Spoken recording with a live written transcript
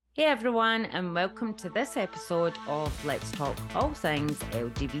Hey everyone, and welcome to this episode of Let's Talk All Things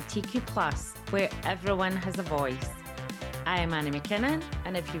LGBTQ, where everyone has a voice. I am Annie McKinnon,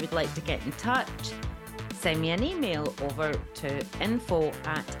 and if you would like to get in touch, send me an email over to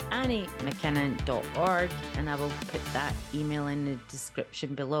info@anniemckinnon.org, and I will put that email in the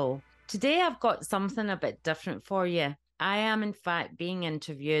description below. Today, I've got something a bit different for you. I am, in fact, being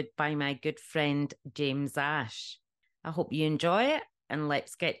interviewed by my good friend James Ash. I hope you enjoy it, and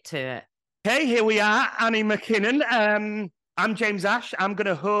let's get to it. Hey, here we are, Annie McKinnon. I'm James Ash. I'm going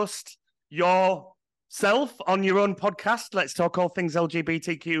to host yourself on your own podcast. Let's talk all things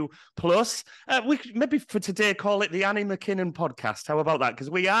LGBTQ plus. We could maybe for today call it the Annie McKinnon podcast. How about that? Because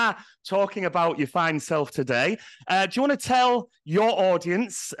we are talking about your fine self today. Do you want to tell your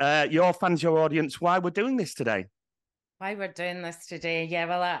audience, your fans, your audience, why we're doing this today? Why we're doing this today? Yeah,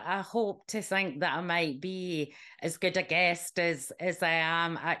 well, I hope to think that I might be as good a guest as I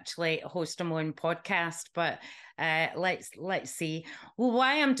am actually hosting my own podcast. But let's see. Well,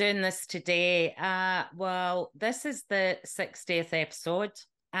 why I'm doing this today? Well, this is the 60th episode,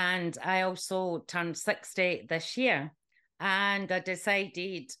 and I also turned 60 this year, and I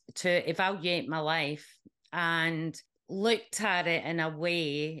decided to evaluate my life and looked at it in a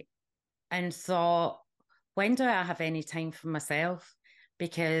way and thought, when do I have any time for myself?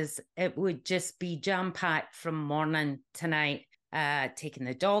 Because it would just be jam packed from morning to night, taking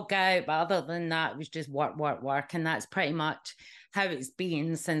the dog out. But other than that, it was just work, work, work. And that's pretty much how it's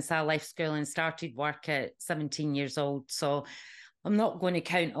been since I left school and started work at 17 years old. So I'm not going to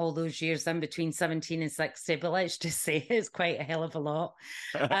count all those years in between 17 and 60, but let's just say it's quite a hell of a lot.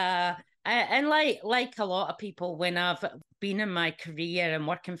 And like a lot of people, when I've been in my career and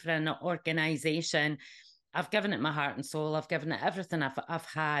working for an organization, I've given it my heart and soul. I've given it everything I've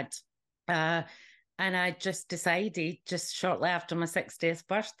had. And I just decided just shortly after my 60th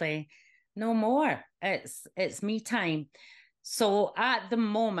birthday, no more. It's me time. So at the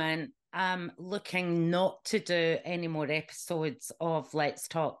moment, I'm looking not to do any more episodes of Let's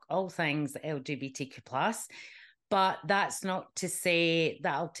Talk All Things LGBTQ plus. But that's not to say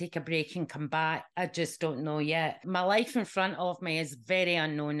that I'll take a break and come back. I just don't know yet. My life in front of me is very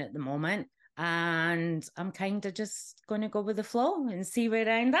unknown at the moment. And I'm kind of just going to go with the flow and see where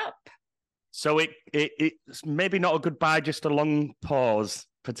I end up. So it's maybe not a goodbye, just a long pause,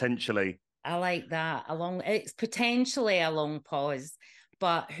 potentially. I like that. It's potentially a long pause,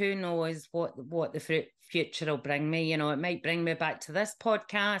 but who knows what the future will bring me. You know, it might bring me back to this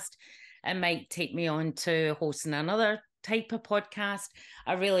podcast. It might take me on to hosting another type of podcast.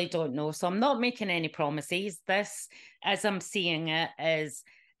 I really don't know. So I'm not making any promises. This, as I'm seeing it, is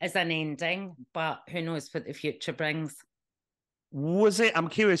an ending, but who knows what the future brings. I'm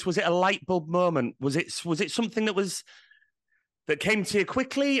curious, was it a light bulb moment? Was it something that came to you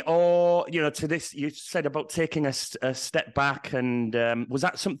quickly, or to this you said about taking a step back, and was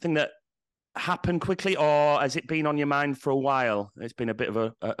that something that happened quickly, or has it been on your mind for a while? It's been a bit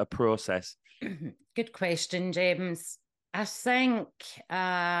of a process. Good question, James. I think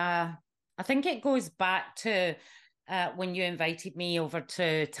uh, I think it goes back to when you invited me over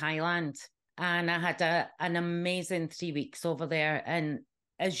to Thailand, and I had an amazing 3 weeks over there. And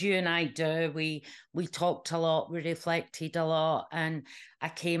as you and I do, we talked a lot, we reflected a lot, and I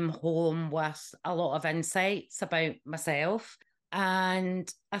came home with a lot of insights about myself.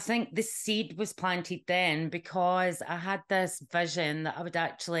 And I think the seed was planted then because I had this vision that I would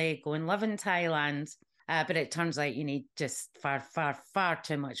actually go and live in Thailand. But it turns out you need just far, far, far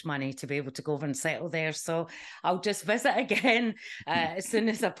too much money to be able to go over and settle there. So I'll just visit again as soon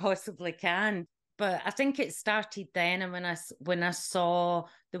as I possibly can. But I think it started then, and when I saw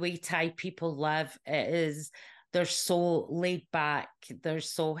the way Thai people live, they're so laid back, they're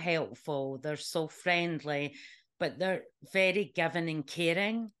so helpful, they're so friendly, but they're very giving and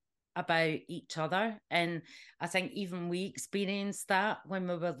caring about each other. And I think even we experienced that when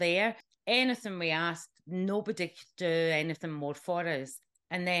we were there. Anything we asked, nobody could do anything more for us.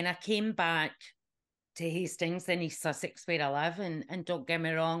 And then I came back to Hastings in East Sussex where I live, and don't get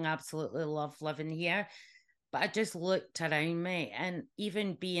me wrong, absolutely love living here. But I just looked around me, and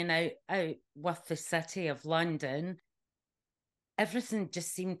even being out with the city of London, everything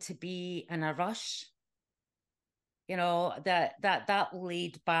just seemed to be in a rush. You know, that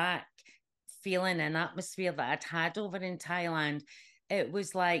laid back feeling and atmosphere that I'd had over in Thailand, it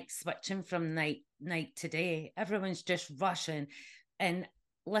was like switching from night to day. Everyone's just rushing and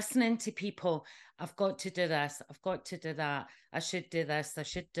listening to people. I've got to do this. I've got to do that. I should do this. I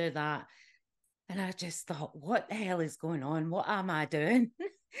should do that. And I just thought, what the hell is going on? What am I doing?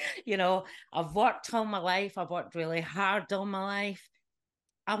 You know, I've worked all my life. I've worked really hard all my life.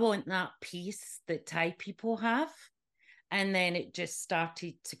 I want that peace that Thai people have. And then it just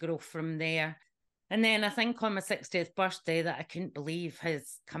started to grow from there. And then I think on my 60th birthday that I couldn't believe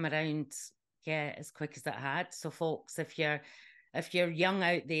has come around, yeah, as quick as it had. So folks, if you're young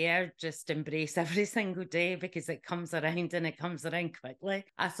out there, just embrace every single day because it comes around and it comes around quickly.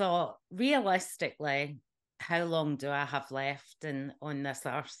 I thought, realistically, how long do I have left on this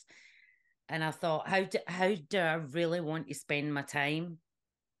earth? And I thought, how do I really want to spend my time?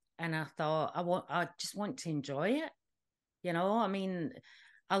 And I thought, I just want to enjoy it. I mean,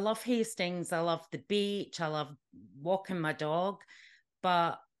 I love Hastings. I love the beach. I love walking my dog,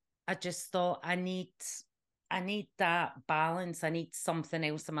 but I just thought I need that balance. I need something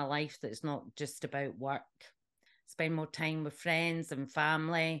else in my life that's not just about work. Spend more time with friends and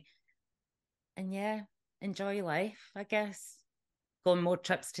family, and yeah, enjoy life. I guess go on more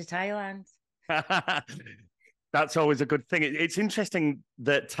trips to Thailand. That's always a good thing. It's interesting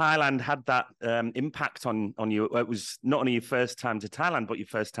that Thailand had that impact on you. It was not only your first time to Thailand, but your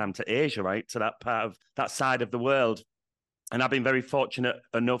first time to Asia, right? To that part of that side of the world. And I've been very fortunate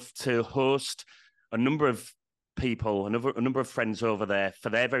enough to host a number of people, a number of friends over there for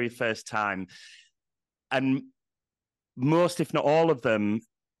their very first time. And most, if not all of them,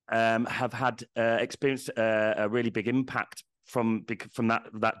 have had experienced a really big impact from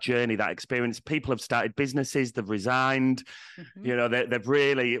that journey, that experience. People have started businesses, they've resigned, they've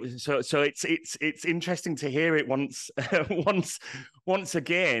really, so it's interesting to hear it once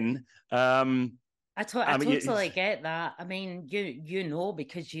again. I totally get that. I mean,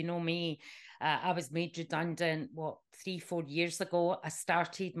 because you know me, I was made redundant, 3-4 years ago. I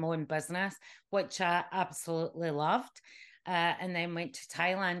started my own business, which I absolutely loved, and then went to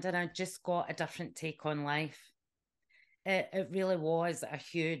Thailand, and I just got a different take on life. It really was a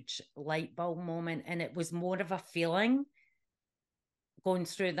huge light bulb moment, and it was more of a feeling going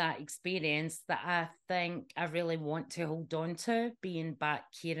through that experience that I think I really want to hold on to, being back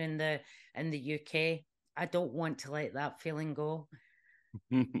here in the UK. I don't want to let that feeling go.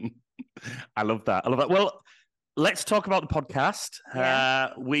 I love that. Well, let's talk about the podcast.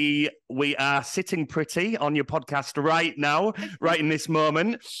 Yeah. We are sitting pretty on your podcast right now, right in this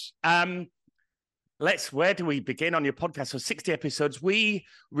moment. Where do we begin on your podcast? So 60 episodes. We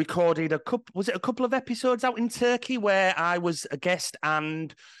recorded a couple of episodes out in Turkey where I was a guest,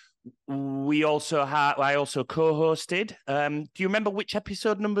 and I also co-hosted. Do you remember which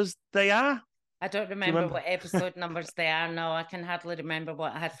episode numbers they are? I don't remember what episode numbers they are. No, I can hardly remember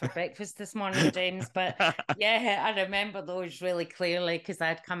what I had for breakfast this morning, James. But yeah, I remember those really clearly because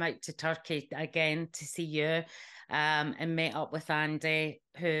I'd come out to Turkey again to see you, and met up with Andy,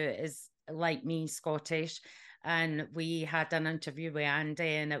 who is like me, Scottish, and we had an interview with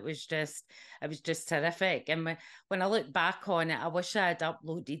Andy, and it was just terrific. And when I look back on it, I wish I had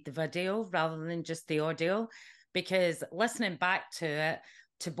uploaded the video rather than just the audio, because listening back to it,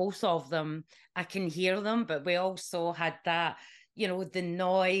 to both of them, I can hear them, but we also had that, the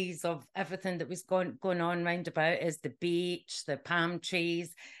noise of everything that was going on round about is the beach, the palm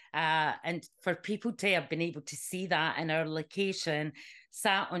trees, and for people to have been able to see that in our location,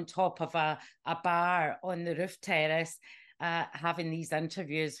 sat on top of a bar on the roof terrace, having these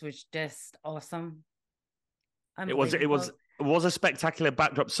interviews was just awesome. It was a spectacular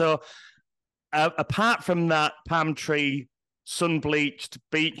backdrop. So apart from that palm tree, sun-bleached,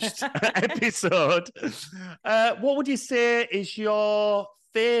 beached episode, what would you say is your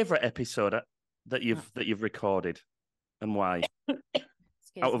favorite episode that you've recorded, and why?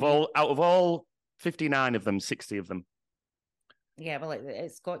 out of all 59 of them, 60 of them. Yeah, well,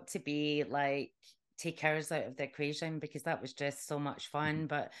 it's got to be like take ours out of the equation, because that was just so much fun.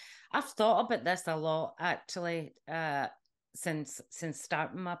 But I've thought about this a lot actually, since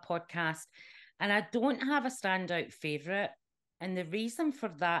starting my podcast, and I don't have a standout favorite. And the reason for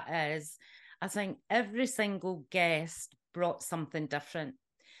that is I think every single guest brought something different.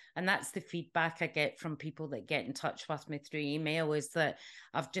 And that's the feedback I get from people that get in touch with me through email, is that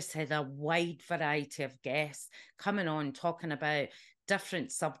I've just had a wide variety of guests coming on talking about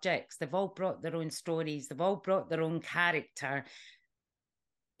different subjects. They've all brought their own stories. They've all brought their own character,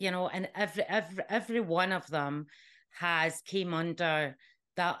 and every one of them has came under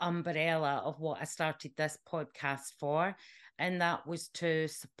that umbrella of what I started this podcast for. And that was to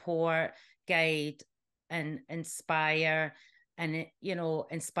support, guide, and inspire, and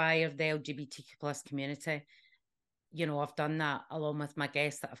inspire the LGBTQ plus community. I've done that along with my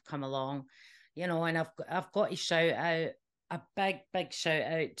guests that have come along, and I've got to shout out a big shout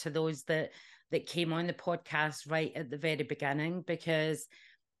out to those that came on the podcast right at the very beginning, because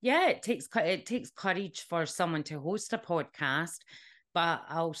it takes courage for someone to host a podcast, But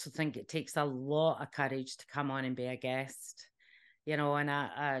I also think it takes a lot of courage to come on and be a guest, you know, and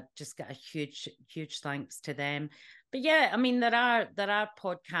I just got a huge, huge thanks to them. But yeah, I mean, there are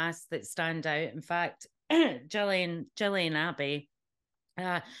podcasts that stand out. In fact, Gillian Abbey,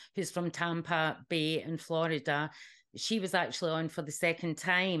 who's from Tampa Bay in Florida, she was actually on for the second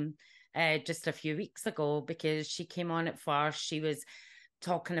time just a few weeks ago, because she came on at first. She was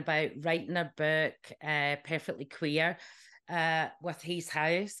talking about writing a book, Perfectly Queer, with His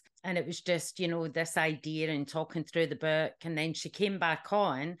House. And it was just, you know, this idea and talking through the book. And then she came back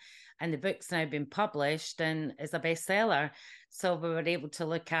on, and the book's now been published and is a bestseller. So we were able to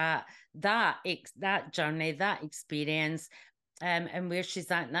look at that journey, that experience, and where she's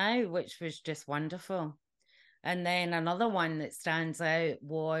at now, which was just wonderful. And then another one that stands out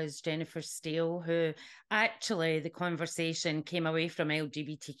was Jennifer Steele, who actually the conversation came away from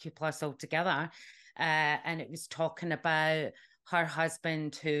LGBTQ plus altogether. And it was talking about her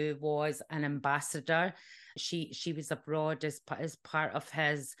husband, who was an ambassador. She was abroad as part of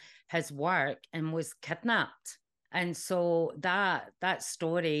his work, and was kidnapped. And so that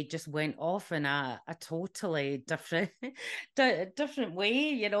story just went off in a totally different different way,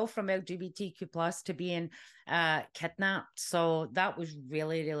 you know, from LGBTQ plus to being kidnapped. So that was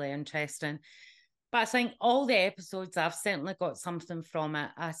really, really interesting. But I think all the episodes, I've certainly got something from it.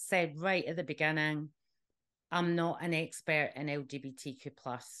 I said right at the beginning, I'm not an expert in LGBTQ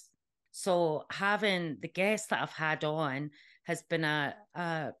plus. So having the guests that I've had on has been a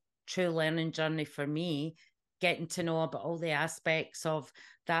true learning journey for me, getting to know about all the aspects of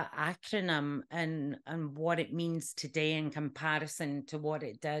that acronym and what it means today in comparison to what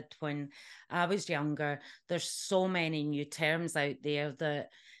it did when I was younger. There's so many new terms out there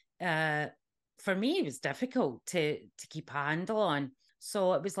that for me it was difficult to keep a handle on.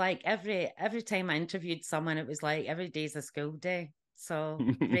 So it was like every time I interviewed someone, it was like every day's a school day. So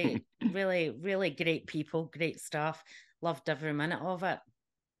great, really, really great people, great stuff. Loved every minute of it.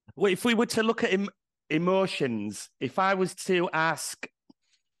 Well, if we were to look at emotions, if I was to ask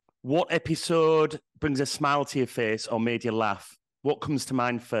what episode brings a smile to your face or made you laugh, what comes to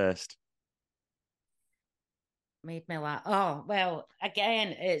mind first? Made me laugh. Oh, well,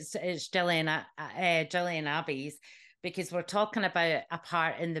 again, it's Gillian Abbey's, because we're talking about a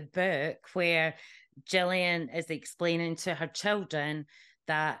part in the book where Gillian is explaining to her children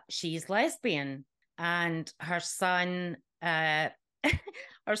that she's lesbian, and her son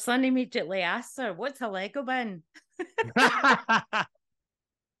her son immediately asks her, "What's a Lego bin?"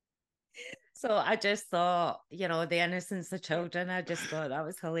 So I just thought, you know, the innocence of children, I just thought that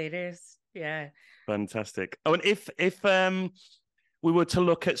was hilarious. Yeah. Fantastic. Oh, and if we were to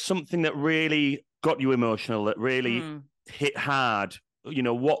look at something that really got you emotional, that really hit hard, you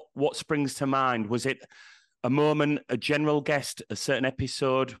know, what springs to mind? Was it a moment, a general guest, a certain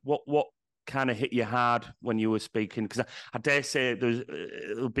episode? What kind of hit you hard when you were speaking? Because I dare say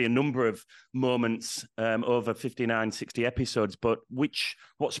there'll be a number of moments over 59, 60 episodes, but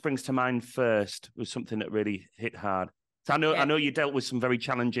what springs to mind first was something that really hit hard? So I know you dealt with some very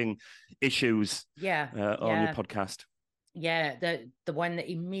challenging issues on your podcast. Yeah, the one that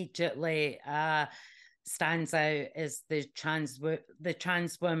immediately stands out is the trans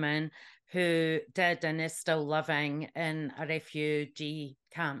woman who did and is still living in a refugee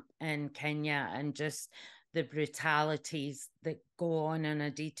camp in Kenya, and just the brutalities that go on a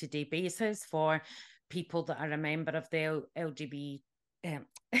day-to-day basis for people that are a member of the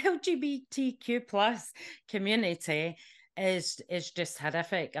LGBTQ plus community is just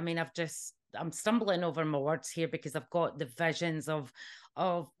horrific. I mean, I'm stumbling over my words here because I've got the visions of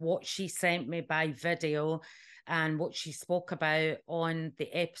what she sent me by video and what she spoke about on the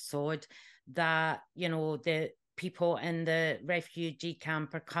episode, that, you know, the people in the refugee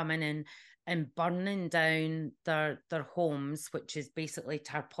camp are coming in and burning down their homes, which is basically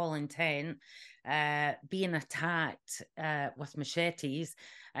tarpaulin tent, being attacked with machetes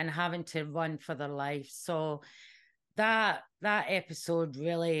and having to run for their life. So that episode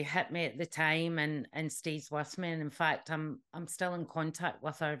really hit me at the time and stays with me. And in fact, I'm still in contact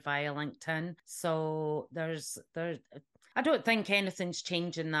with her via LinkedIn. So I don't think anything's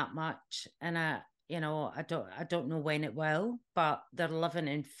changing that much, and I don't know when it will, but they're living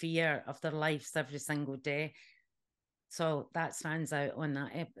in fear of their lives every single day. So that stands out on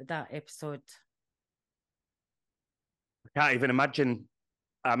that episode. I can't even imagine.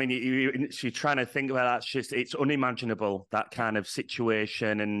 I mean, you're trying to think about that. It's unimaginable, that kind of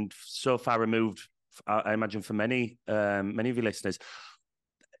situation, and so far removed, I imagine, for many of your listeners.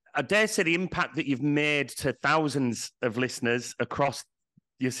 I dare say the impact that you've made to thousands of listeners across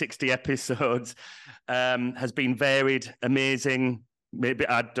your 60 episodes has been varied, amazing, maybe,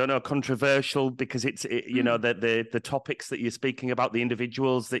 I don't know, controversial because you know, the topics that you're speaking about, the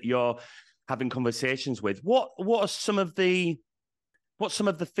individuals that you're having conversations with. What's some of the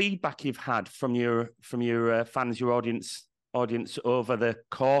feedback you've had from your fans, your audience over the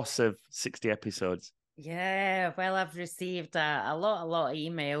course of 60 episodes? Yeah, well, I've received a lot of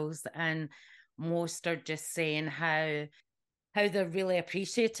emails, and most are just saying how they're really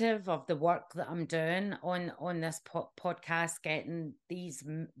appreciative of the work that I'm doing on this podcast, getting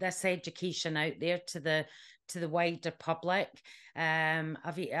this education out there to the wider public.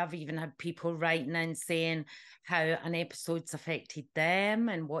 I've even had people writing in saying how an episode's affected them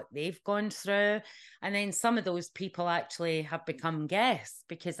and what they've gone through, and then some of those people actually have become guests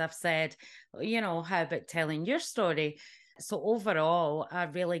because I've said, you know, how about telling your story? So overall, a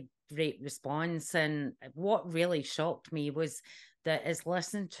really great response. And what really shocked me was that it's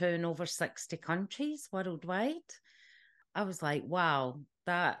listened to in over 60 countries worldwide. I was like, wow,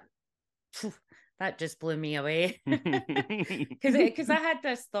 that just blew me away. Because I had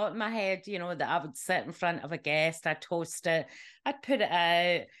this thought in my head, you know, that I would sit in front of a guest, I'd host it, I'd put it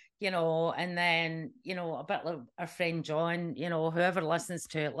out, you know, and then, you know, a bit like our friend John, you know, whoever listens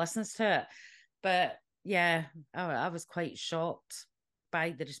to it. But yeah, I was quite shocked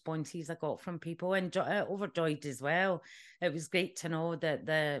by the responses I got from people, and overjoyed as well. It was great to know that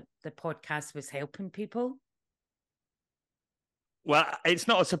the podcast was helping people. Well, it's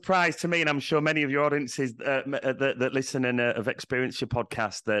not a surprise to me, and I'm sure many of your audiences that listen and have experienced your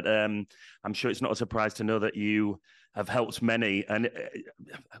podcast, that I'm sure it's not a surprise to know that you have helped many. And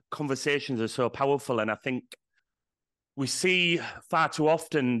conversations are so powerful, and I think we see far too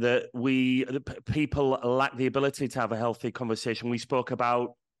often that people lack the ability to have a healthy conversation. We spoke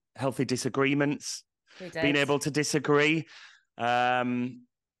about healthy disagreements, being able to disagree. Yeah,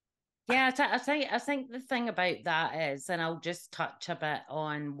 I think the thing about that is, and I'll just touch a bit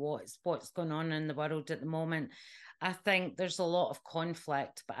on what's going on in the world at the moment. I think there's a lot of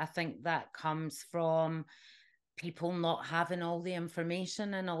conflict, but I think that comes from people not having all the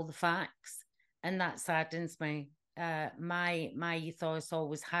information and all the facts, and that saddens me. My ethos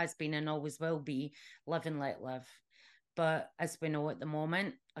always has been and always will be live and let live. But as we know at the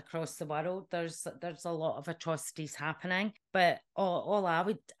moment across the world, there's a lot of atrocities happening. But all I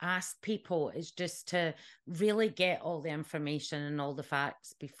would ask people is just to really get all the information and all the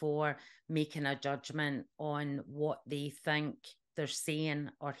facts before making a judgment on what they think they're seeing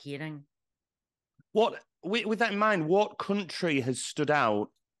or hearing. With that in mind, what country has stood out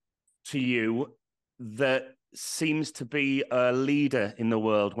to you that seems to be a leader in the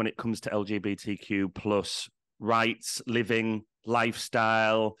world when it comes to LGBTQ plus rights, living,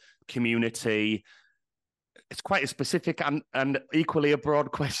 lifestyle, community? It's quite a specific and equally a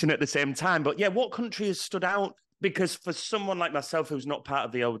broad question at the same time. But yeah, what country has stood out? Because for someone like myself who's not part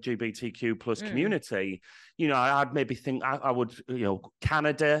of the LGBTQ plus community, you know, I'd maybe think I would, you know,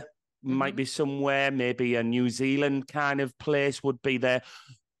 Canada might be somewhere, maybe a New Zealand kind of place would be there.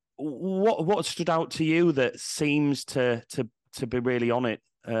 What stood out to you that seems to be really on it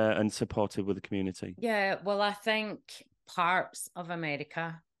and supportive with the community? Yeah, well, I think parts of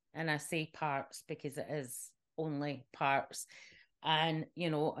America, and I say parts because it is only parts, and you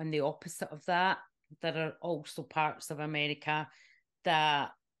know, on the opposite of that, there are also parts of America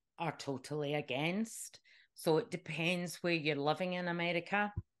that are totally against. So it depends where you're living in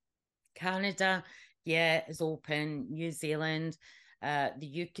America. Canada, yeah, is open. New Zealand,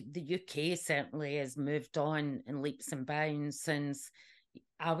 the UK certainly has moved on in leaps and bounds since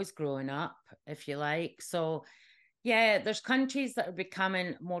I was growing up, if you like. So yeah, there's countries that are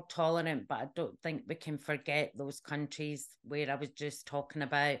becoming more tolerant, but I don't think we can forget those countries where I was just talking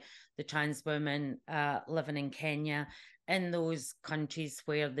about the trans women living in Kenya, in those countries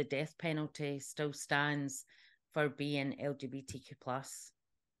where the death penalty still stands for being LGBTQ plus.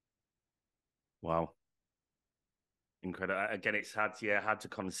 Wow. Incredible. Again, it's hard to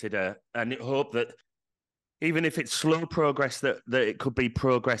consider, and hope that even if it's slow progress, that it could be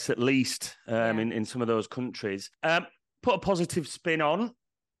progress at least in some of those countries. Put a positive spin on.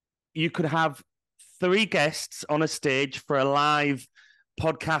 You could have 3 guests on a stage for a live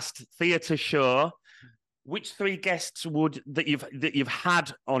podcast theatre show. Which 3 guests that you've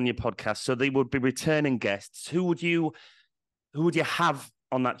had on your podcast? So they would be returning guests. Who would you have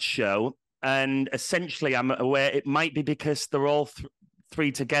on that show? And essentially, I'm aware it might be because they're all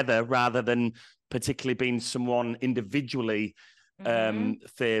 3 together rather than particularly being someone individually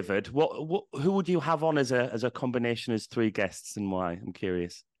favoured. Who would you have on as a combination as 3 guests, and why? I'm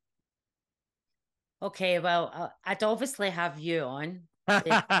curious. Okay, well, I'd obviously have you on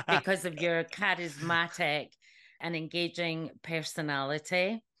because of your charismatic an engaging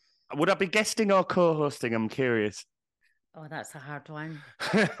personality. Would I be guesting or co-hosting? I'm curious. Oh, that's a hard one.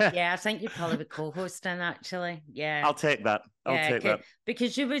 Yeah, I think you'd probably be co-hosting, actually. Yeah. I'll take that. I'll Yeah, take that.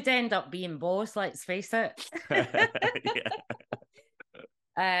 because you would end up being both, let's face it. Yeah.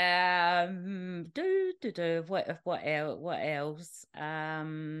 What else?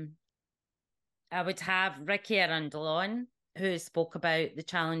 I would have Ricky Arundel on, who spoke about the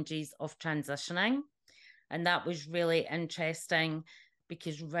challenges of transitioning. And that was really interesting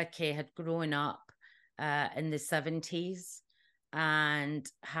because Ricky had grown up in the 70s and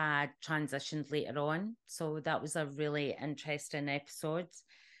had transitioned later on. So that was a really interesting episode.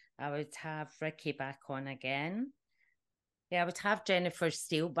 I would have Ricky back on again. Yeah, I would have Jennifer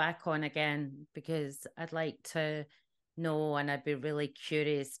Steele back on again because I'd like to know, and I'd be really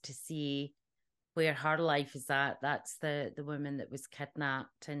curious to see where her life is at. That's the woman that was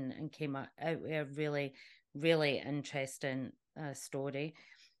kidnapped and came out with a really, really interesting story.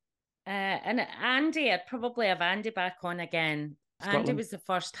 And Andy, I'd probably have Andy back on again. Scotland. Andy was the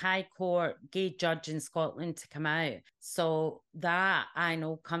first High Court gay judge in Scotland to come out. So that, I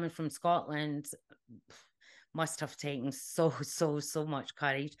know, coming from Scotland, must have taken so much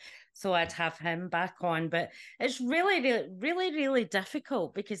courage. So I'd have him back on. But it's really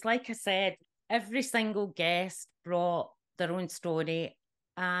difficult because, like I said, every single guest brought their own story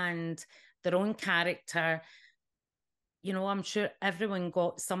and their own character. You know, I'm sure everyone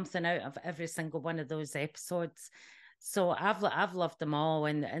got something out of every single one of those episodes. So I've loved them all,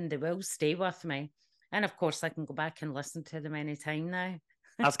 and they will stay with me. And of course, I can go back and listen to them anytime now.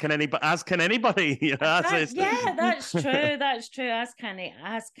 As can anybody. As can anybody. Yeah, that's true. That's true. As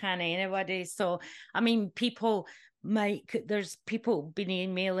can anybody. So, I mean, there's people been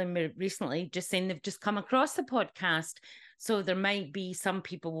emailing me recently just saying they've just come across the podcast. So there might be some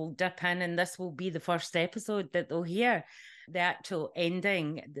people will dip in, and this will be the first episode that they'll hear, the actual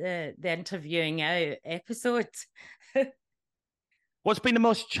ending, the interviewing out episode. What's been the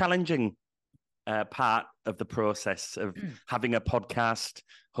most challenging part of the process of having a podcast,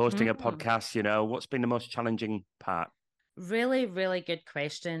 hosting a podcast? You know, what's been the most challenging part? Really, really good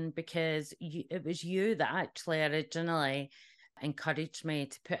question, because it was you that actually originally encouraged me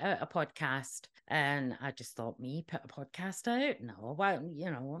to put out a podcast. And I just thought, me put a podcast out? No, well, you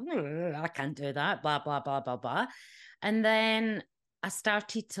know, I can't do that, blah, blah, blah, blah, blah. And then I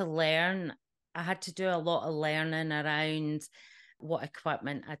started to learn. I had to do a lot of learning around what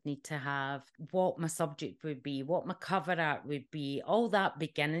equipment I'd need to have, what my subject would be, what my cover art would be, all that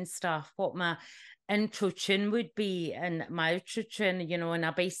beginning stuff, what my intro tune would be and my outro tune, you know, and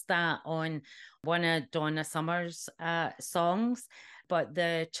I based that on one of Donna Summer's songs. But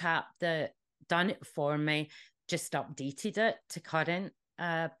the chap that done it for me just updated it to current.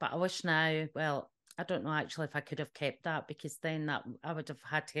 But I wish now, well, I don't know actually if I could have kept that, because then that I would have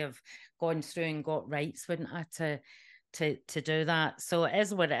had to have gone through and got rights, wouldn't I, to do that. So it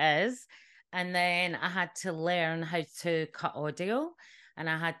is what it is. And then I had to learn how to cut audio, and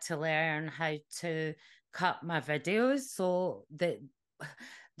I had to learn how to cut my videos. So the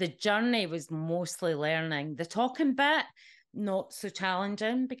journey was mostly learning. The talking bit, not so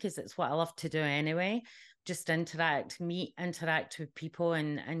challenging, because it's what I love to do anyway. Just interact with people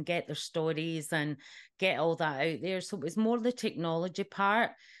and get their stories and get all that out there. So it was more the technology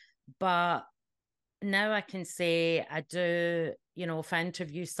part. But now I can say I do, you know, if I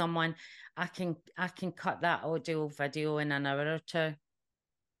interview someone, I can cut that audio video in an hour or two,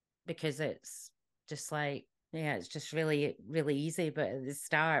 because it's just like, yeah, it's just really, really easy. But at the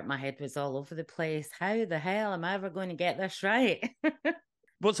start, my head was all over the place. How the hell am I ever going to get this right?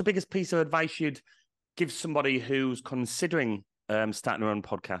 What's the biggest piece of advice you'd give somebody who's considering starting their own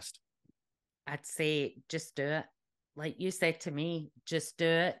podcast? I'd say just do it. Like you said to me, just do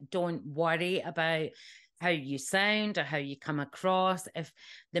it. Don't worry about how you sound or how you come across. If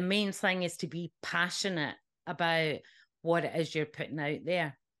the main thing is to be passionate about what it is you're putting out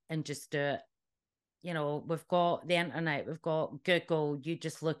there, and just do it. You know, we've got the internet, we've got Google. You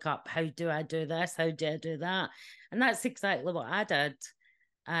just look up, how do I do this? How do I do that? And that's exactly what I did.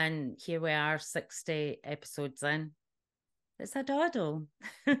 And here we are, 60 episodes in. It's a doddle.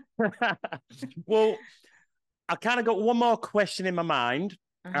 Well, I kind of got one more question in my mind.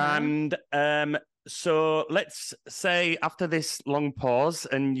 And so let's say after this long pause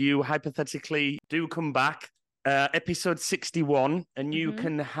and you hypothetically do come back, episode 61, and you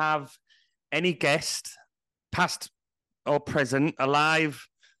can have any guest, past or present, alive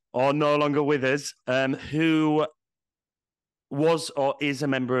or no longer with us, who was or is a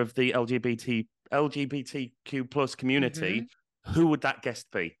member of the LGBTQ plus community, who would that guest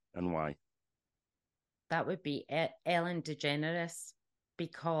be and why? that would be Ellen DeGeneres,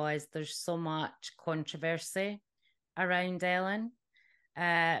 because there's so much controversy around Ellen.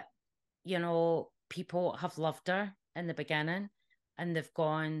 You know, people have loved her in the beginning and they've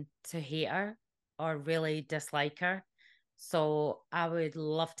gone to hate her or really dislike her. So I would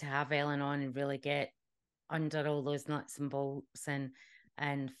love to have Ellen on and really get under all those nuts and bolts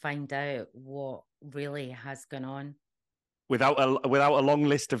and find out what really has gone on. Without a long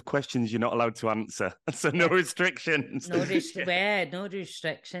list of questions you're not allowed to answer. So no restrictions. No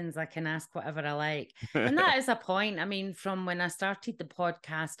restrictions. I can ask whatever I like. And that is a point. I mean, from when I started the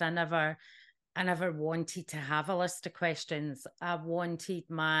podcast, I never wanted to have a list of questions. I wanted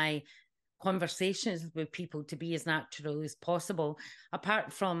my conversations with people to be as natural as possible.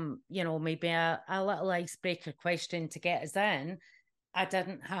 Apart from, you know, maybe a little icebreaker question to get us in, I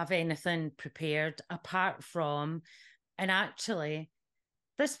didn't have anything prepared apart from, and actually,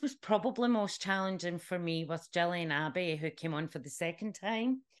 this was probably most challenging for me with Gillian Abbey, who came on for the second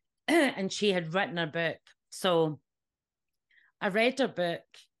time, and she had written her book. So I read her book,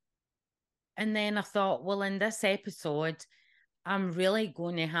 and then I thought, well, in this episode, I'm really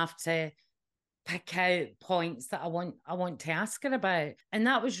going to have to pick out points that I want to ask her about. And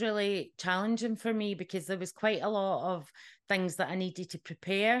that was really challenging for me because there was quite a lot of things that I needed to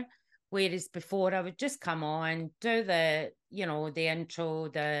prepare. Whereas before I would just come on, do the intro,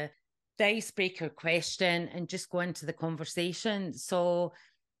 the icebreaker question and just go into the conversation. So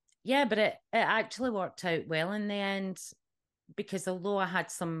yeah, but it actually worked out well in the end, because although I had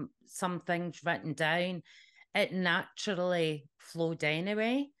some things written down, it naturally flowed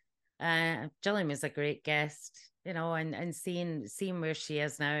anyway. Gillian was a great guest, you know, and seeing where she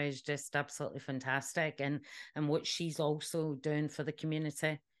is now is just absolutely fantastic, and what she's also doing for the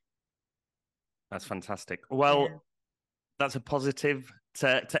community. That's fantastic. Well, that's a positive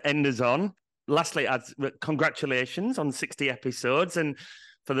to end us on. Lastly, congratulations on 60 episodes and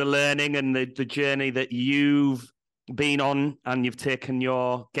for the learning and the journey that you've been on, and you've taken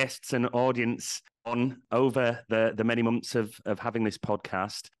your guests and audience on over the many months of having this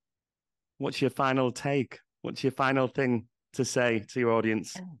podcast. What's your final take? What's your final thing to say to your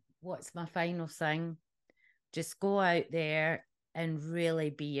audience? What's my final thing? Just go out there and really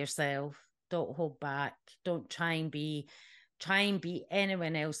be yourself. Don't hold back. Don't try and be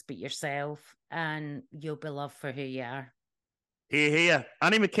anyone else but yourself, and you'll be loved for who you are. Here.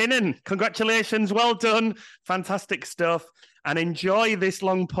 Annie McKinnon, congratulations. Well done. Fantastic stuff. And enjoy this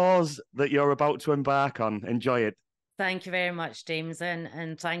long pause that you're about to embark on. Enjoy it. Thank you very much, James,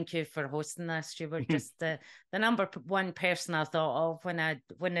 and thank you for hosting this. You were just the number one person I thought of when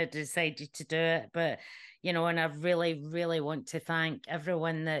I decided to do it. But, you know, and I really, really want to thank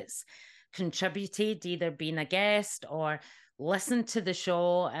everyone that's contributed, either being a guest or listened to the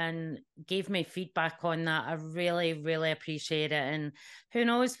show and gave me feedback on that. I really, really appreciate it. And who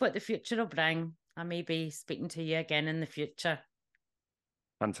knows what the future will bring. I may be speaking to you again in the future.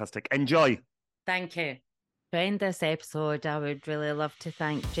 Fantastic. Enjoy. Thank you. To end this episode, I would really love to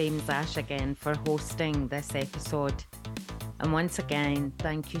thank James Ash again for hosting this episode. And once again,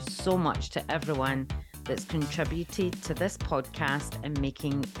 thank you so much to everyone that's contributed to this podcast and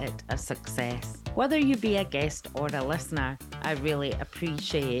making it a success. Whether you be a guest or a listener, I really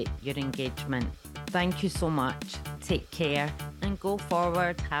appreciate your engagement. Thank you so much. Take care and go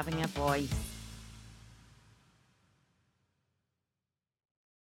forward having a voice.